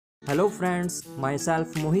Hello friends,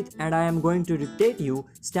 myself Mohit and I am going to dictate you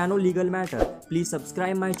Steno legal matter. Please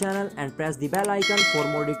subscribe my channel and press the bell icon for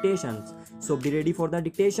more dictations. So be ready for the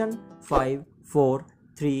dictation. 5, 4,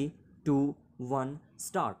 3, 2, 1,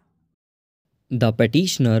 start. The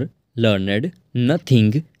petitioner learned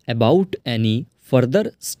nothing about any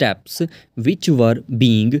further steps which were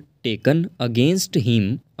being taken against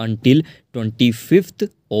him until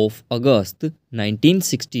 25th of August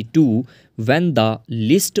 1962, when the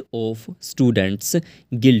list of students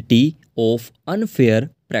guilty of unfair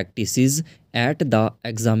practices at the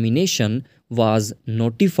examination was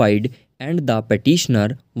notified and the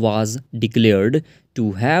petitioner was declared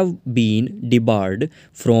to have been debarred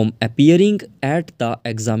from appearing at the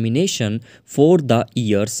examination for the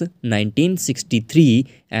years 1963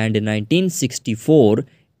 and 1964,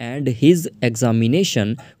 and his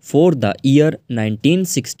examination for the year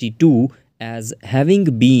 1962 as having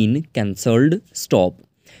been cancelled. Stop.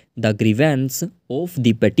 The grievance of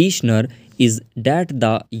the petitioner is that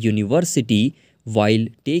the university, while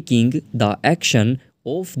taking the action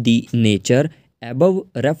of the nature above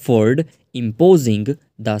referred, imposing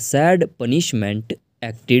the said punishment,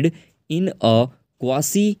 acted in a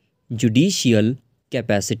quasi-judicial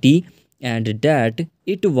capacity, and that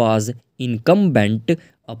it was incumbent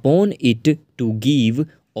upon it to give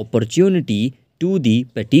opportunity to the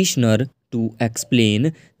petitioner to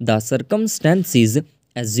explain the circumstances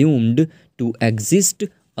assumed to exist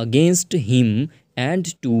against him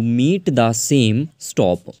and to meet the same.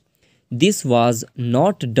 Stop. This was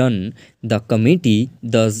not done. The committee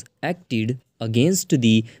thus acted against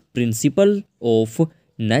the principle of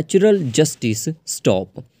natural justice.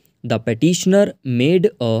 Stop. The petitioner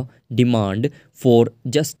made a demand for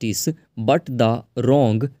justice, but the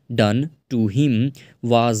wrong done to him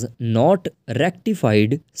was not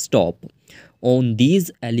rectified. Stop. On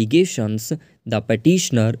these allegations, the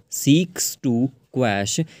petitioner seeks to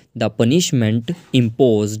quash the punishment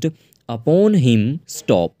imposed upon him.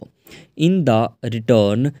 Stop. In the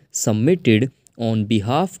return submitted on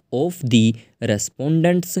behalf of the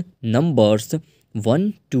respondents numbers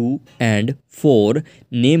 1, 2, and 4,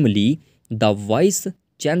 namely the Vice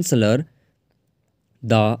Chancellor,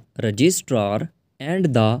 the Registrar,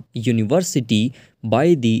 and the University,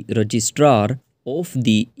 by the Registrar of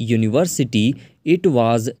the University, it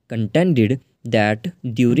was contended that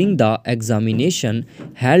during the examination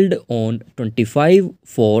held on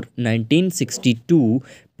 25/4/1962,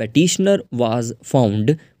 petitioner was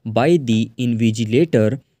found by the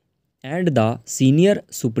invigilator and the senior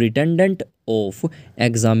superintendent of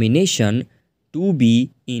examination to be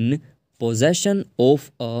in possession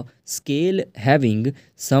of a scale having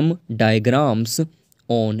some diagrams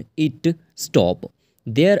on it. Stop.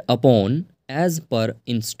 Thereupon, as per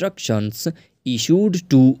instructions issued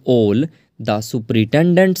to all the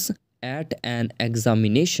superintendents at an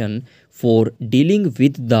examination for dealing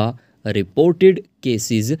with the reported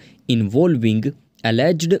cases involving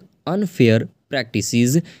alleged unfair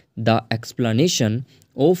practices, the explanation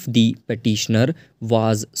of the petitioner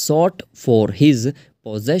was sought for his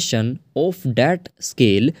possession of that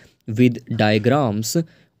scale with diagrams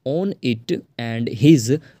on it, and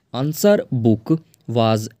his answer book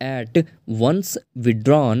was at once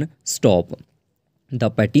withdrawn. Stop. The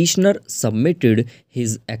petitioner submitted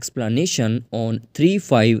his explanation on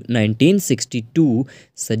 3/5/1962,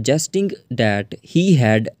 suggesting that he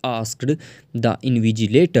had asked the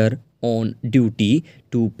invigilator on duty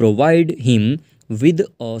to provide him with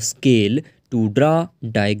a scale to draw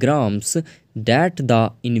diagrams, that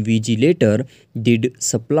the invigilator did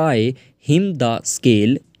supply him the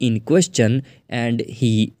scale in question and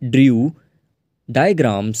he drew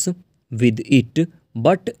diagrams with it,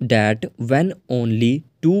 but that when only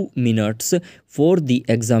 2 minutes for the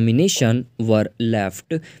examination were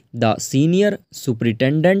left, the senior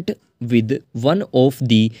superintendent with one of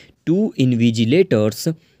the 2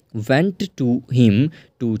 invigilators went to him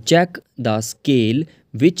to check the scale,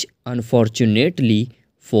 which unfortunately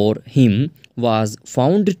for him was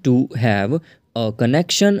found to have a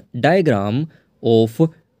connection diagram of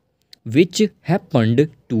which happened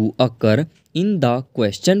to occur in the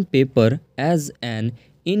question paper as an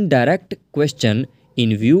indirect question.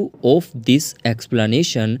 In view of this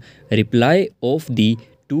explanation, reply of the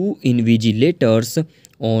 2 invigilators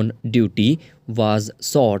on duty was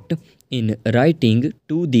sought in writing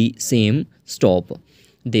to the same. Stop.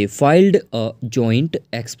 They filed a joint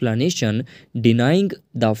explanation denying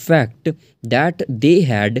the fact that they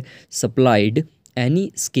had supplied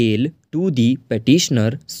any scale to the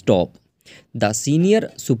petitioner. Stop. The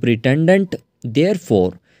senior superintendent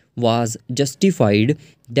therefore was justified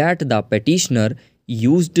that the petitioner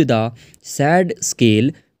used the said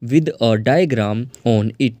scale with a diagram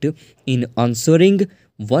on it. In answering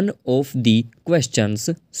one of the questions,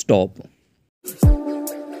 stop.